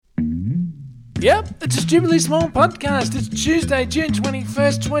Yep, it's a stupidly small podcast. It's Tuesday, June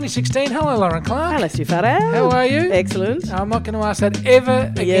 21st, 2016. Hello, Lauren Clark. Hello, Stu Farrow. How are you? Excellent. I'm not going to ask that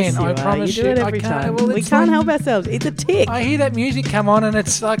ever again. Yes, you I are. promise You do it I every can't. time. Well, We it's can't like- help ourselves. It's a tick. I hear that music come on and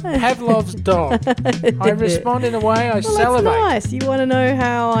it's like Pavlov's dog. I respond in a way, I Well, salivate. that's nice. You want to know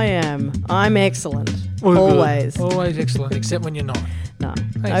how I am. I'm excellent. Well, good. Always. Always excellent, except when you're not. No.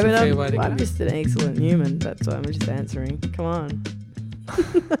 That's a but fair way to I'm go. just an excellent human. That's why I'm just answering. Come on.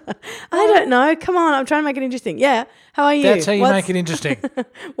 I don't know. Come on. I'm trying to make it interesting. Yeah. How are you? That's how you make it interesting.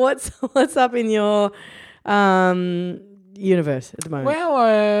 What's up in your universe at the moment?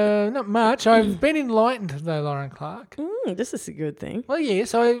 Well, not much. I've been enlightened, though, Lauren Clark. This is a good thing. Well,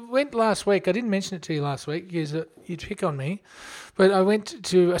 yes, I went last week. I didn't mention it to you last week because you'd pick on me. But I went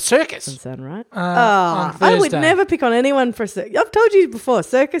to a circus. Doesn't sound right. on I would Thursday. never pick on anyone for a circus. I've told you before,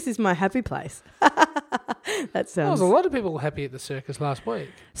 circus is my happy place. That There sounds... was a lot of people happy at the circus last week.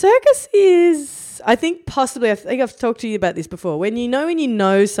 Circus is, I think I've talked to you about this before. When you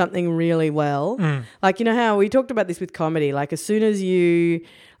know something really well, like you know how we talked about this with comedy. Like as soon as you,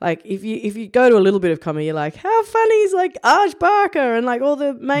 like if you go to a little bit of comedy, you're like, how funny is like Arj Barker and like all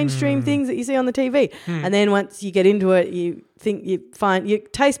the mainstream things that you see on the TV. And then once you get into it, you think you find your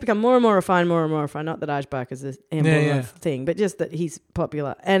tastes become more and more refined. Not that Arj Barker's the emblem thing, but just that he's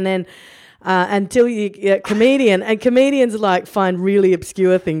popular. And then. Until you get a comedian, and comedians like find really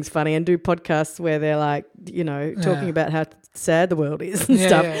obscure things funny and do podcasts where they're like, you know, talking about how sad the world is and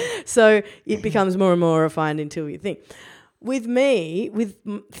stuff. Yeah. So it becomes more and more refined until you think. With me, with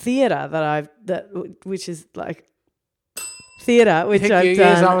theatre which is like theatre, which Heck, I've you, done.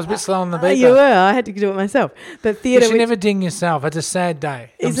 yes, I was a bit slow on the beat. You were. I had to do it myself. But You theatre, should never ding yourself. It's a sad day.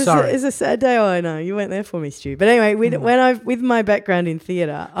 I'm it's sorry. It's a sad day. Oh, I know. You weren't there for me, Stu. But anyway, with my background in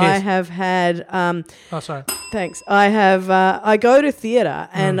theatre, I have had. Oh, sorry. Thanks. I have. I go to theatre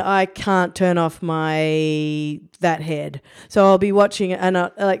and I can't turn off that head. So I'll be watching it and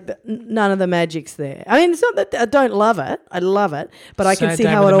none of the magic's there. I mean, it's not that I don't love it. I love it, but I can Sad see day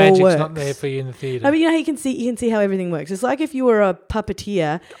how when it the all magic's works. not there for you in the theatre. I mean, you know, you can see how everything works. It's like if you were a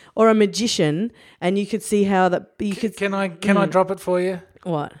puppeteer or a magician, and you could see how that you could. Can I drop it for you?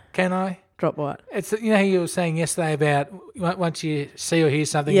 What? Can I? Drop what? It's you know how you were saying yesterday about once you see or hear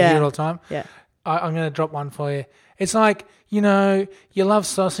something, Yeah. you hear it all the time. Yeah. I'm going to drop one for you. It's like, you know, you love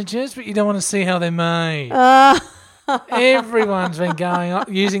sausages, but you don't want to see how they're made. Everyone's been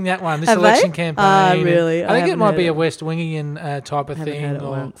using that one, this Have election they? campaign. Really? I think it haven't might heard be a it. West Wingian type of Haven't thing. heard it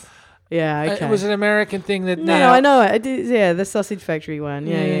or, once. Yeah, okay. It was an American thing that no, I know it. Yeah, the sausage factory one.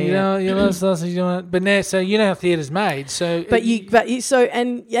 Yeah. You know, you love sausage, you want, but now, so you know how theatre's made. So, But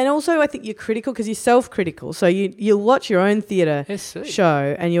and also I think you're critical because you're self-critical. So you'll watch your own theatre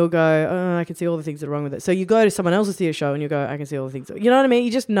show and you'll go, oh, I can see all the things that are wrong with it. So you go to someone else's theatre show and you go, I can see all the things. You know what I mean?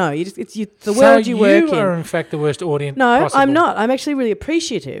 You just know. The world you work in. So you are in fact the worst audience. No, possible. I'm not. I'm actually really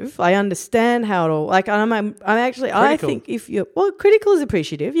appreciative. I understand how it all. Like I'm actually. Critical. I think if you're critical is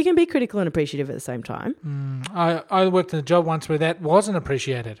appreciative. You can be critical and appreciative at the same time. I worked in a job once where that wasn't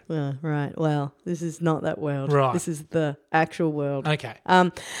appreciated. Right. Well, this is not that world. Right. This is the actual world. Okay.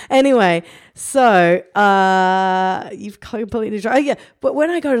 Anyway, so you've completely. Oh, yeah. But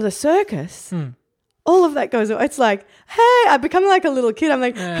when I go to the circus. All of that goes away. It's like, hey, I become like a little kid. I'm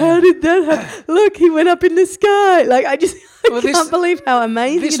like, how did that happen? Look, he went up in the sky. Like, I can't believe how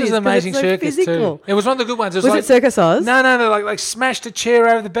amazing it is. This was an 'cause amazing it's so circus physical. too. It was one of the good ones. Was it Circus Oz? No, like smashed a chair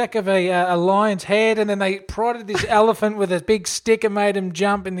over the back of a lion's head, and then they prodded this elephant with a big stick and made him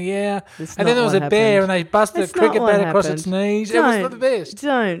jump in the air. That's And then there not was a what bear, happened. and they busted That's a cricket not what bat across its happened. knees. It was the best.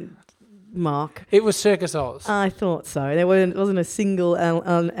 Don't mock. It was Circus Oz. I thought so. There wasn't a single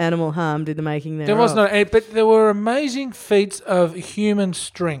animal harmed in the making thereof. There was not, but there were amazing feats of human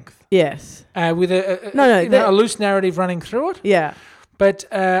strength. Yes. With a loose narrative running through it. Yeah. But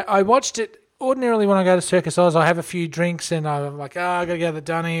I watched it. Ordinarily, when I go to Circus Oz, I have a few drinks and I'm like, I got to go to the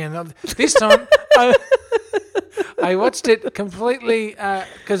dunny. And this time, I watched it completely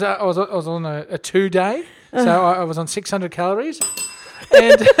because I was on a 2-day, so I was on 600 calories.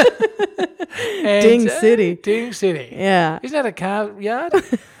 And Ding City. Ding City. Yeah. Isn't that a car yard?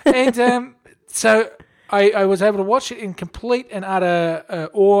 And so I was able to watch it in complete and utter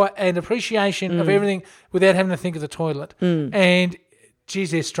awe and appreciation of everything without having to think of the toilet. And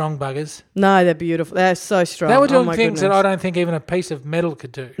geez, they're strong buggers. No, they're beautiful. They're so strong. They were doing my things that goodness. I don't think even a piece of metal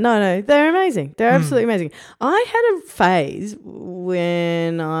could do. No, they're amazing. They're absolutely amazing. I had a phase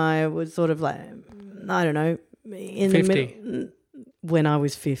when I was sort of like, I don't know, in 50. the middle. When I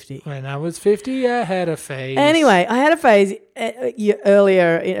was 50. When I was 50, I had a phase. Anyway, I had a phase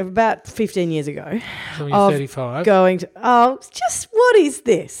earlier, about 15 years ago. So when you're 35. Going to, what is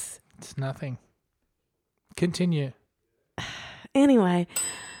this? It's nothing. Continue. Anyway,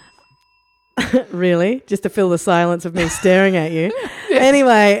 really, just to fill the silence of me staring at you.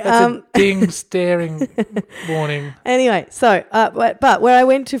 Anyway, That's a ding staring warning. Anyway, so but where I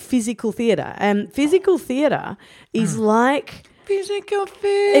went to physical theatre, and physical theatre is like Physical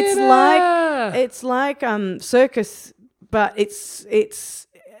theatre. it's like circus, but it's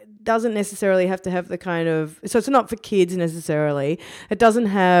doesn't necessarily have to have the kind of, so it's not for kids necessarily. It doesn't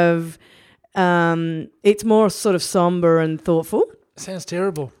have it's more sort of somber and thoughtful. Sounds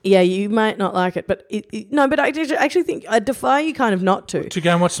terrible. Yeah, you might not like it, but no, but I actually think I defy you kind of not to. To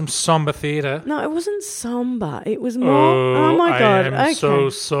go and watch some somber theatre. No, it wasn't somber. It was more. Oh my god! I am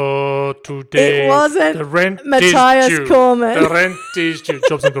so today. It wasn't the rent Matthias is due. Cormann. The rent is due.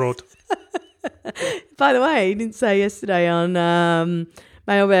 Jobs and growth. By the way, you didn't say yesterday on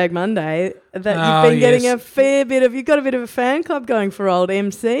Mailbag Monday that Oh, you've been getting yes. a fair bit of. You've got a bit of a fan club going for old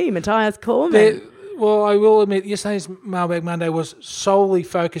MC Matthias Cormann. Well, I will admit, yesterday's Mailbag Monday was solely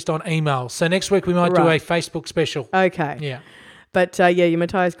focused on emails. So next week we might do a Right. Facebook special. Okay. Yeah. But your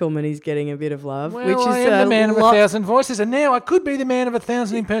Matthias Cormann is getting a bit of love, Well, which is I am the man of lot- 1,000 voices, and now I could be the man of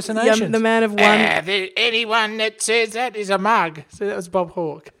 1,000 impersonations. the man of one. Anyone that says that is a mug. So that was Bob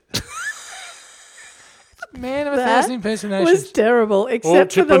Hawke. Man of 1,000 impersonations. was terrible, All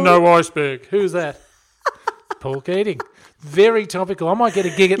except for tip the and no ice bag. Who's that? Paul Keating. Very topical. I might get a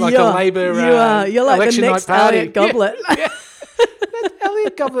gig at like a Labour You're like the election next night party. Elliot Goblet. Yeah. That's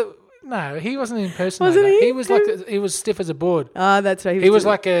Elliot Goblet. No, he wasn't an impersonator. Wasn't he? He was like he was stiff as a board. Oh, that's right. He was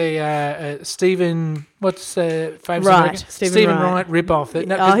like a Stephen. What's famous Wright. American? Stephen Wright rip-off. he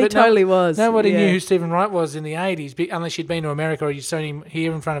totally was. Nobody Yeah. knew who Stephen Wright was in the 80s, unless you'd been to America or you'd seen him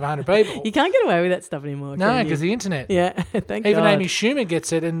here in front of 100 people. You can't get away with that stuff anymore. No, can you? because the internet. Yeah, thank Even God. Amy Schumer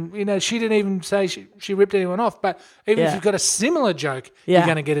gets it, and she didn't even say she ripped anyone off. But even if Yeah. you've got a similar joke, Yeah. you're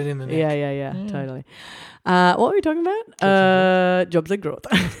going to get it in the neck. Yeah, totally. What were we talking about? Jobs and growth.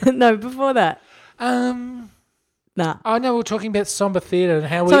 No, before that. Nah. I know we're talking about somber theatre and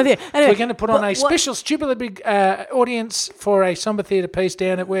how Somber theatre. Anyway, we're going to put on a special, stupidly big audience for a somber theatre piece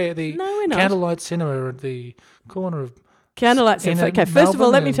down at where the No, we're not. Candlelight Cinema at the corner of. Candlelight in Cinema. Okay, first of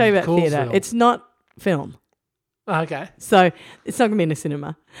all, Melbourne let me tell you and about theatre. Coolsville. It's not film. Okay, So it's not going to be in a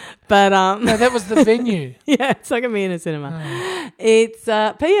cinema. But no, that was the venue. yeah, it's not going to be in a cinema. It's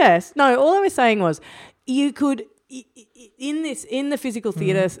P.S. No, all I was saying was you could in the physical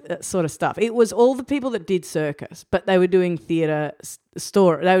theatre sort of stuff. It was all the people that did circus, but they were doing theatre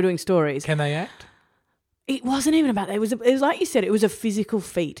story. They were doing stories. Can they act? It wasn't even about that. It was like you said. It was a physical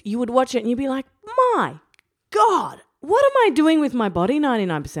feat. You would watch it and you'd be like, my God. What am I doing with my body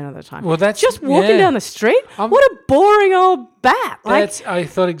 99% of the time? Well, that's just walking down the street. What a boring old bat! I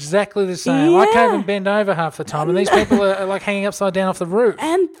thought exactly the same. I Yeah. can't even bend over half the time, and these people are like hanging upside down off the roof.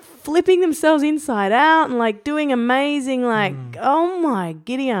 And flipping themselves inside out and like doing amazing, oh my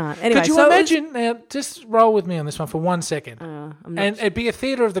giddy aunt. Anyway, Could you imagine? Now, just roll with me on this one for 1 second, I'm not and it'd be a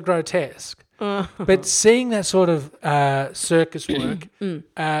theatre of the grotesque. But seeing that sort of circus work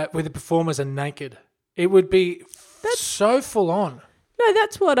where the performers are naked, it would be so full on. No,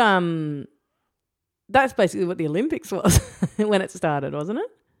 that's what that's basically what the Olympics was when it started, wasn't it?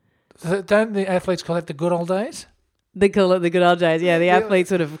 So don't the athletes call it the good old days? They call it the good old days. Yeah, the athletes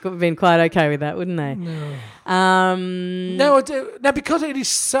would have been quite okay with that, wouldn't they? No. No, No, because it is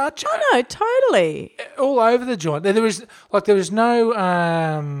such no, totally. all over the joint. There is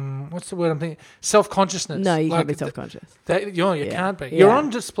no what's the word I'm thinking? Self-consciousness. No, you Like, can't be self-conscious. You can't be. Yeah. You're on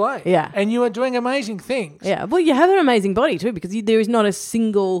display. Yeah. And you are doing amazing things. Yeah, well, you have an amazing body too because there is not a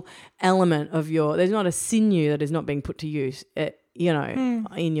single element of there's not a sinew that is not being put to use,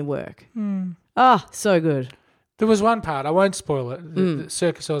 in your work. Ah, so good. There was one part, I won't spoil it, the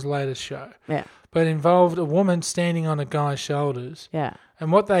Circus Oz latest show, Yeah, but it involved a woman standing on a guy's shoulders, yeah.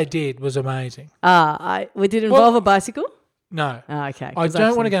 and what they did was amazing. Did it involve a bicycle? No. Okay. I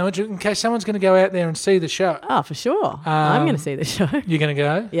don't want to go into it in case someone's going to go out there and see the show. Oh, for sure. I'm going to see the show. You're going to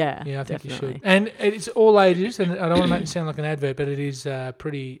go? Yeah, Yeah, I think you definitely. should. And it's all ages, and I don't want to make it sound like an advert, but it is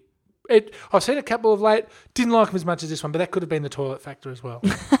pretty... I've seen a couple of late, didn't like them as much as this one, but that could have been the toilet factor as well.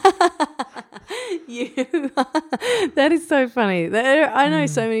 That is so funny. I know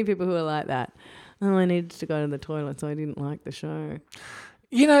so many people who are like that. Oh, I needed to go to the toilet, so I didn't like the show.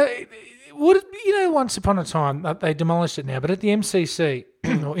 Once upon a time, they demolished it now, but at the MCC,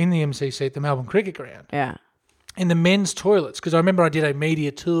 or in the MCC, at the Melbourne Cricket Ground, Yeah. in the men's toilets, because I remember I did a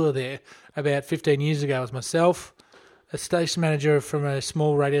media tour there about 15 years ago with myself, a station manager from a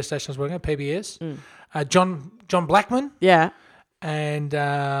small radio station I was working at, PBS, John Blackman, Yeah. and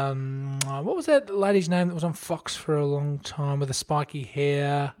what was that lady's name that was on Fox for a long time with the spiky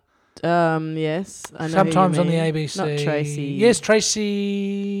hair? Yes. I know Sometimes who on you the mean. ABC. Not Tracy. Yes,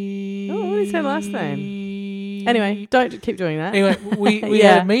 Tracy. Oh, what is her last name? Anyway, don't keep doing that. Anyway, we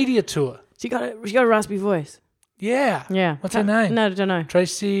Yeah. had a media tour. She got a raspy voice. Yeah. Yeah. What's her name? No, I don't know.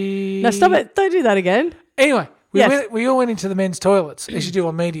 Tracy. No, stop it. Don't do that again. Anyway, Yes. we all went into the men's toilets as you do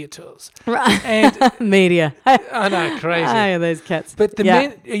on media tours. Right. And Media. I know, crazy. Oh, those cats. But the Yeah.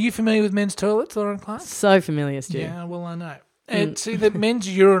 men, are you familiar with men's toilets, Lauren Clark? So familiar, Stu. Yeah, well, I know. And see, the men's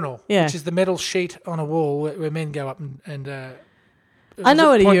urinal, Yeah. which is the metal sheet on a wall where men go up and I know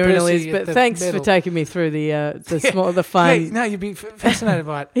what a Point urinal Percy is, at but the thanks metal. for taking me through the fun. Yeah, no, you'd be fascinated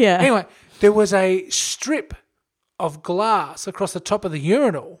by it. Yeah. Anyway, there was a strip of glass across the top of the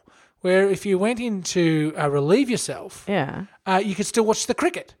urinal where if you went in to relieve yourself, Yeah. you could still watch the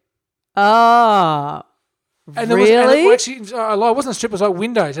cricket. Oh, And there really? Was, and it, actually, it wasn't a strip, it was like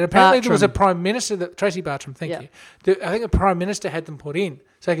windows. And apparently there was a Bartram. Prime Minister, Tracy Bartram, thank Yeah. you. I think the Prime Minister had them put in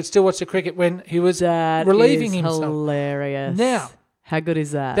so he could still watch the cricket when he was That relieving is himself. hilarious. Now, how good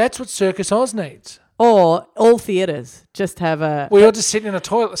is that? that's what Circus Oz needs. Or all theatres just have a. We all just sit in a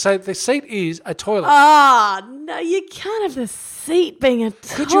toilet. So the seat is a toilet. Ah, no, you can't have the seat being a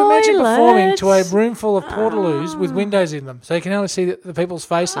toilet. Could you imagine performing to a room full of portaloos with windows in them so you can only see the people's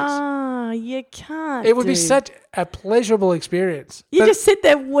faces? Ah, you can't. It would be dude. such a pleasurable experience. You But- just sit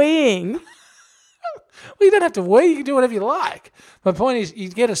there weeing. well, you don't have to wait. You can do whatever you like. My point is, you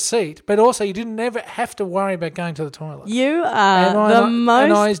get a seat, but also you didn't never have to worry about going to the toilet. You Am are I the not most.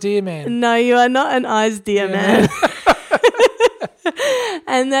 an eyes dear man? No, you are not an eyes dear Yeah. man.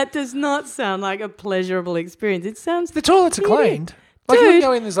 And that does not sound like a pleasurable experience. It sounds. The toilets are cleaned. Like you Dude. can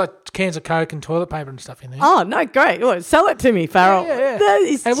go in, there's like cans of Coke and toilet paper and stuff in there. Oh no, great! Well, sell it to me, Farrell. Yeah. That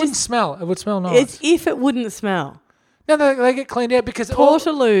is And it wouldn't just. smell. It would smell nice. It's if it wouldn't smell. No, they get cleaned out because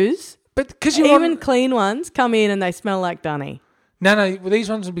Portaloos, but because you even clean ones, come in and they smell like dunny. No, well, these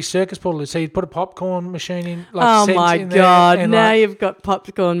ones would be circus portaloos. So you'd put a popcorn machine in. Like Oh scent my in there god! and Now like, you've got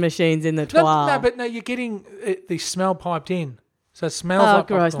popcorn machines in the toilet. no, you're getting the smell piped in, so it smells Oh, like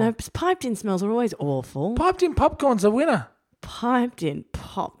gross! popcorn. No, piped in smells are always awful. Piped in popcorn's a winner. Piped in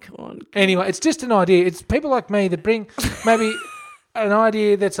popcorn. Anyway, it's just an idea. It's people like me that bring maybe an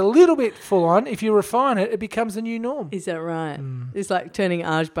idea that's a little bit full on. If you refine it, it becomes the new norm. Is that right? Mm. It's like turning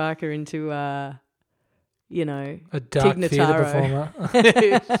Aj Barker into, you know, A dark Tig theatre Notaro.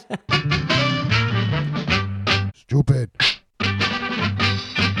 performer. Stupid.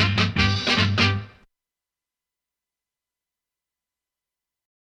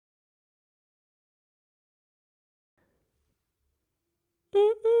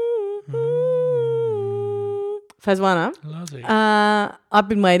 Fazwana, Lovely. I've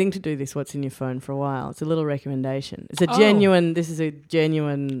been waiting to do this What's in Your Phone for a while. It's a little recommendation. It's a Oh. genuine, this is a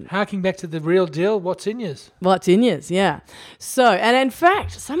genuine Harking back to the real deal, what's in yours? What's in yours, yeah. So, and in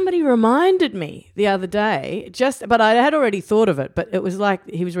fact, somebody reminded me the other day, but I had already thought of it, but it was like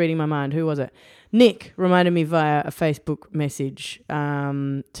he was reading my mind. Who was it? Nick reminded me via a Facebook message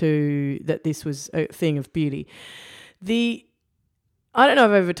that this was a thing of beauty. I don't know if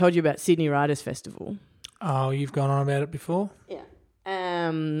I've ever told you about Sydney Writers Festival. Oh, you've gone on about it before? Yeah.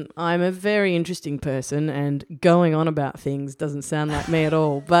 I'm a very interesting person, and going on about things doesn't sound like me at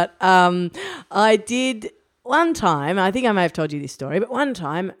all. But I did one time, I think I may have told you this story, but one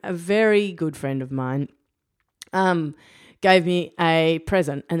time a very good friend of mine gave me a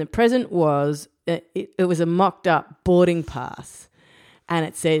present, and the present was, it was a mocked up boarding pass, and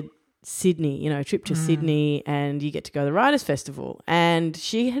it said Sydney, trip to Sydney, and you get to go to the Writers' Festival. And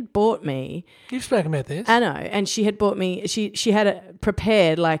she had bought me... You've spoken about this. I know, and she had bought me. She had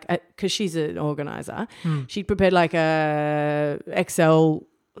prepared because she's an organizer. She'd prepared like a Excel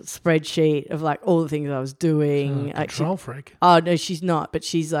spreadsheet of like all the things I was doing. Control freak. Oh no, she's not, but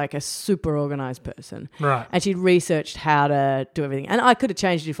she's like a super organized person. Right. And she'd researched how to do everything, and I could have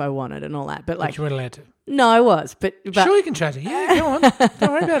changed it if I wanted and all that. But But like, you weren't allowed to. no, I was. But Sure, you can change it. Yeah, go on. Don't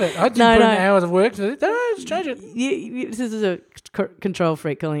worry about it. I didn't No, put no. in hours of work to it. No, just change it. this is a control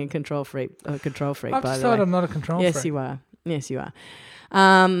freak calling a control freak. I've By the decided way, I'm not a control yes, freak. you are. Yes, you are.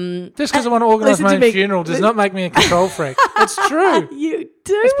 Just because I want to organise listen my to own me. funeral does not make me a control freak. It's true. You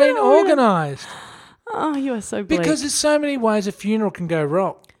do. It's been Elena. organised. Oh, you are so bleak. Because there's so many ways a funeral can go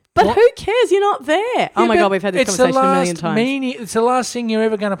wrong. But What- who cares? You're not there. Oh Yeah, my but God, we've had this it's conversation the a million last times. It's the last thing you're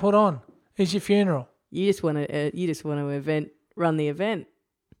ever going to put on is your funeral. You just want to run the event.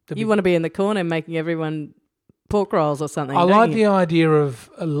 The You big- want to be in the corner making everyone pork rolls or something. I don't like you? the idea of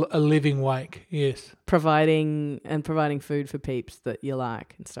a living wake, yes. providing food for peeps that you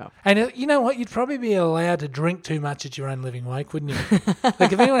like and stuff. And you know what? You'd probably be allowed to drink too much at your own living wake, wouldn't you?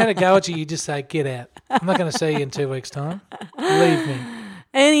 Like if anyone had a go at you, you'd just say, get out. I'm not going to see you in 2 weeks' time. Leave me.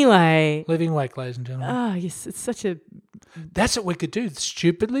 Anyway. Living wake, ladies and gentlemen. Oh, yes, it's such a... That's what we could do.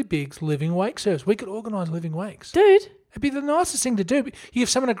 Stupidly Big's living wake service. We could organise living wakes. Dude. It'd be the nicest thing to do. You give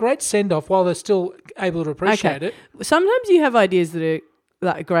someone a great send-off while they're still able to appreciate it. Sometimes you have ideas that are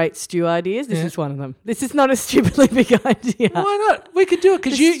like great stew ideas. This is one of them. This is not a stupidly big idea. Why not? We could do it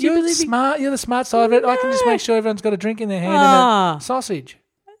because you're smart. You're the smart side of it. I can just make sure everyone's got a drink in their hand and a sausage.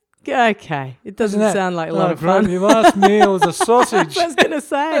 Okay. It doesn't sound like a lot of fun. Your last meal is a sausage. I was going to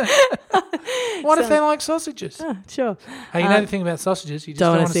say. What if they like sausages? Sure. Hey, you know the thing about sausages? You just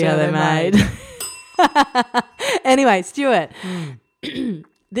don't want to see how they're made. Anyway, Stuart,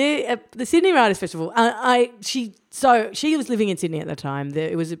 the Sydney Writers Festival. She was living in Sydney at the time.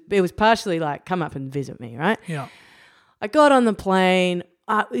 It was partially like come up and visit me, right? Yeah. I got on the plane.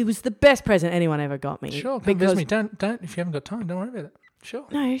 It was the best present anyone ever got me. Sure, come visit me. Don't if you haven't got time, don't worry about it. Sure.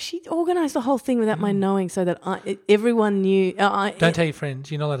 No, she organised the whole thing without my knowing, so that everyone knew. Don't tell your friends.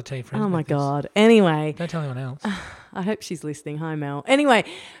 You're not allowed to tell your friends. Oh my God. Anyway, don't tell anyone else. I hope she's listening. Hi, Mel. Anyway,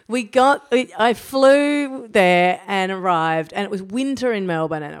 I flew there and arrived, and it was winter in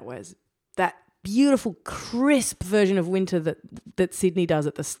Melbourne, and it was that beautiful, crisp version of winter that Sydney does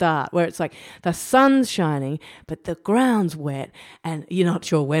at the start, where it's like the sun's shining, but the ground's wet, and you're not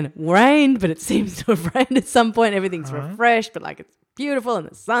sure when it rained, but it seems to have rained at some point. Everything's refreshed, but like it's beautiful, and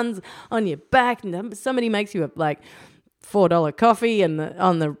the sun's on your back, and somebody makes you a like $4 coffee and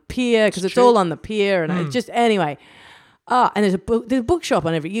on the pier because it's all on the pier, and it just anyway. And there's a bookshop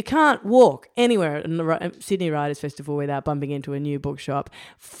on every. You can't walk anywhere in the Sydney Writers Festival without bumping into a new bookshop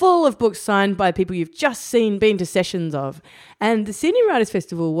full of books signed by people you've just been to sessions of. And the Sydney Writers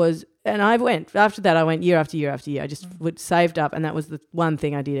Festival was, and I went after that. I went year after year after year. I just saved up, and that was the one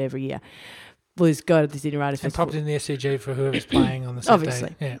thing I did every year was go to the Sydney Writers Festival. And popped in the SCG for whoever's playing on the Saturday.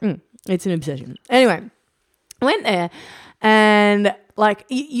 Obviously, yeah. It's an obsession. Anyway, I went there, and like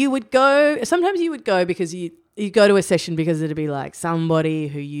you would go. Sometimes you would go because you go to a session because it'd be like somebody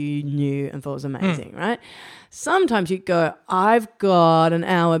who you knew and thought was amazing, right? Sometimes you go, I've got an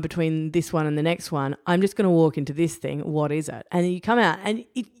hour between this one and the next one. I'm just going to walk into this thing. What is it? And you come out and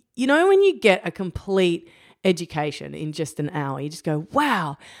you know when you get a complete education in just an hour, you just go,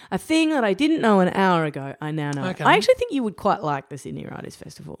 wow, a thing that I didn't know an hour ago, I now know. Okay. I actually think you would quite like the Sydney Writers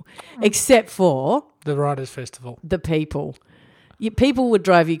Festival, except for... The Writers Festival. The people. People would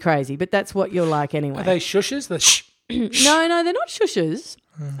drive you crazy, but that's what you're like anyway. Are they shushers? No, they're not shushers.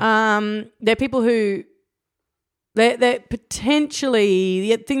 They're people who they're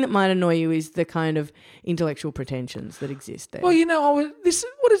potentially the thing that might annoy you is the kind of intellectual pretensions that exist there. Well, you know,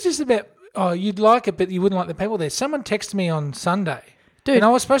 what is this about? Oh, you'd like it, but you wouldn't like the people there. Someone texted me on Sunday. Dude. And I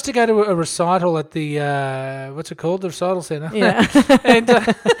was supposed to go to a recital at the, what's it called? The recital centre. Yeah. And,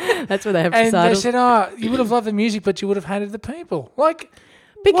 that's where they have recitals. And they said, you would have loved the music, but you would have hated the people. Like,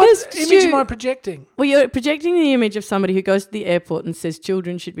 because what image am I projecting? Well, you're projecting the image of somebody who goes to the airport and says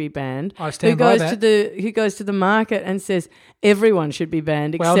children should be banned. I stand by that. Who goes to the market and says everyone should be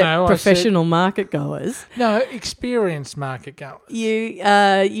banned except professional market goers. No, experienced market goers.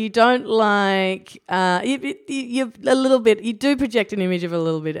 You don't like you're a little bit. You do project an image of a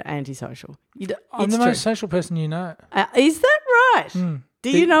little bit antisocial. I'm the most social person you know. Is that right? Do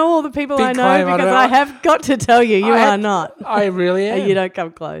you know all the people I know? Because I have got to tell you, you are not. I really am. You don't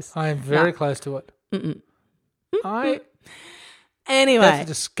come close. I am very close to it. Anyway. That's a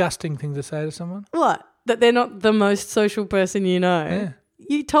disgusting thing to say to someone. What? That they're not the most social person you know? Yeah.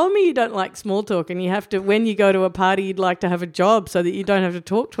 You told me you don't like small talk and you have to, when you go to a party, you'd like to have a job so that you don't have to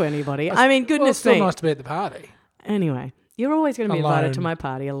talk to anybody. I mean, goodness me. It's still nice to be at the party. Anyway. You're always going to be invited to my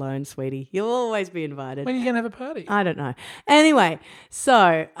party alone, sweetie. You'll always be invited. When are you going to have a party? I don't know. Anyway,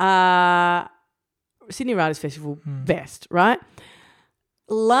 so Sydney Writers Festival, best, right?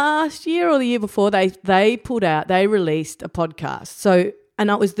 Last year or the year before, they released a podcast. So,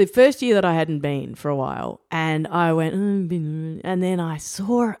 and it was the first year that I hadn't been for a while. And I went, and then I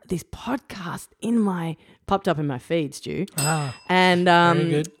saw this podcast popped up in my feed, Stu. And very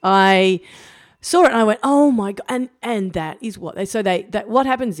good. I saw it and I went, oh my God. And that is what what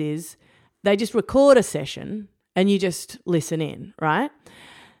happens is they just record a session and you just listen in, right?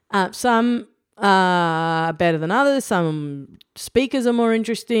 Some are better than others. Some speakers are more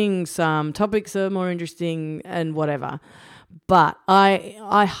interesting. Some topics are more interesting and whatever. But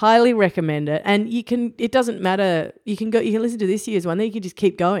I highly recommend it. And it doesn't matter. You can listen to this year's one. Then you can just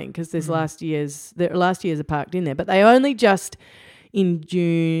keep going because there's last year's are parked in there. But they only just in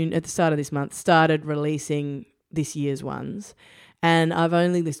June, at the start of this month, started releasing this year's ones, and I've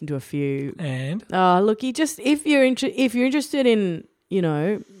only listened to a few. And look, if you're interested in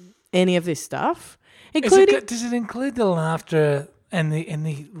any of this stuff, including does it include the laughter and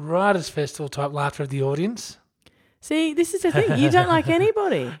the Writers' Festival type laughter of the audience. See, this is the thing. You don't like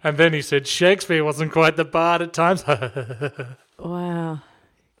anybody. And then he said Shakespeare wasn't quite the bard at times. Wow.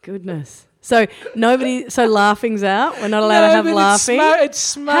 Goodness. So laughing's out? We're not allowed to have laughing? It's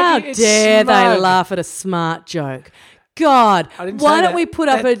smug. How it's dare they smug. laugh at a smart joke? God, I didn't why say don't that. we put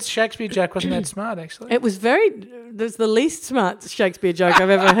up That a... Shakespeare joke wasn't that smart, actually. It was there's the least smart Shakespeare joke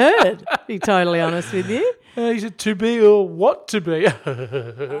I've ever heard, to be totally honest with you. He said to be or what to be.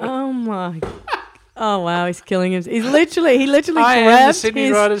 Oh, my... Oh, wow, he's killing him. He literally I am the grabbed Sydney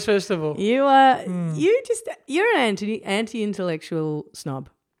his... Writers' Festival. You are... You're an anti-intellectual snob.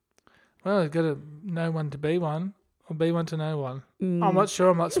 Well, you've got to know one to be one, or be one to know one. Mm. I'm not sure.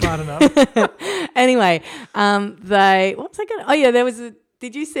 I'm not smart enough. Anyway, what was I going to... Oh, yeah, there was a...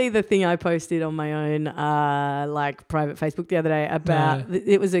 Did you see the thing I posted on my own, private Facebook the other day about... No.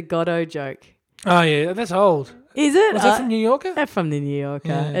 It was a Godot joke. Oh, yeah, that's old. Is it? Was that from New Yorker? They're from the New Yorker.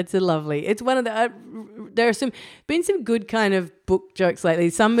 Yeah. It's it's one of the... there are been some good kind of book jokes lately.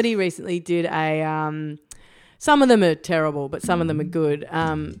 Somebody recently did a... some of them are terrible, but some of them are good.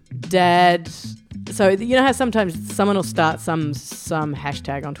 Dad... So you know how sometimes someone will start some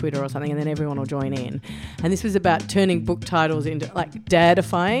hashtag on Twitter or something and then everyone will join in. And this was about turning book titles into...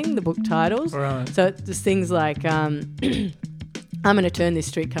 dadifying the book titles. Right. So it's just things like... I'm going to turn this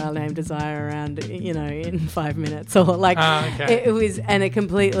streetcar named Desire around, in 5 minutes, or okay. it was, and it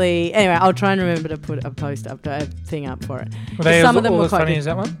completely. Anyway, I'll try and remember to put a post up, a thing up for it. Were they some of them all were as quite funny good. as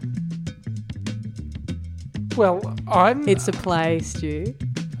that one? Well, I'm. It's a play, Stu.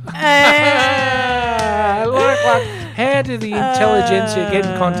 How do the intelligentsia get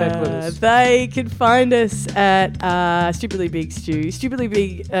in contact with us? They can find us at Stupidly Big Stu,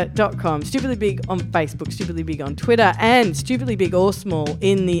 stupidlybig.com, Stupidly Big on Facebook, Stupidly Big on Twitter, and Stupidly Big or Small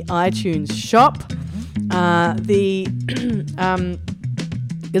in the iTunes shop.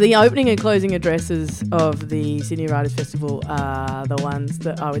 The opening and closing addresses of the Sydney Writers' Festival are the ones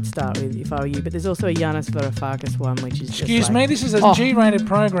that I would start with if I were you. But there's also a Yanis Varoufakis one, which is Excuse me, this is a G-rated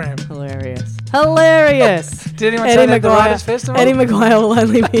program. Hilarious. Hilarious. Did anyone say that at the Writers' Festival? Eddie Maguire will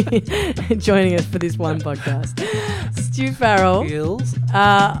only be joining us for this one podcast. Stu Farrell. Gills.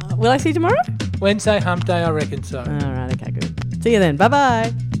 Will I see you tomorrow? Wednesday, hump day, I reckon so. All right, okay, good. See you then.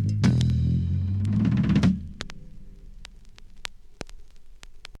 Bye-bye.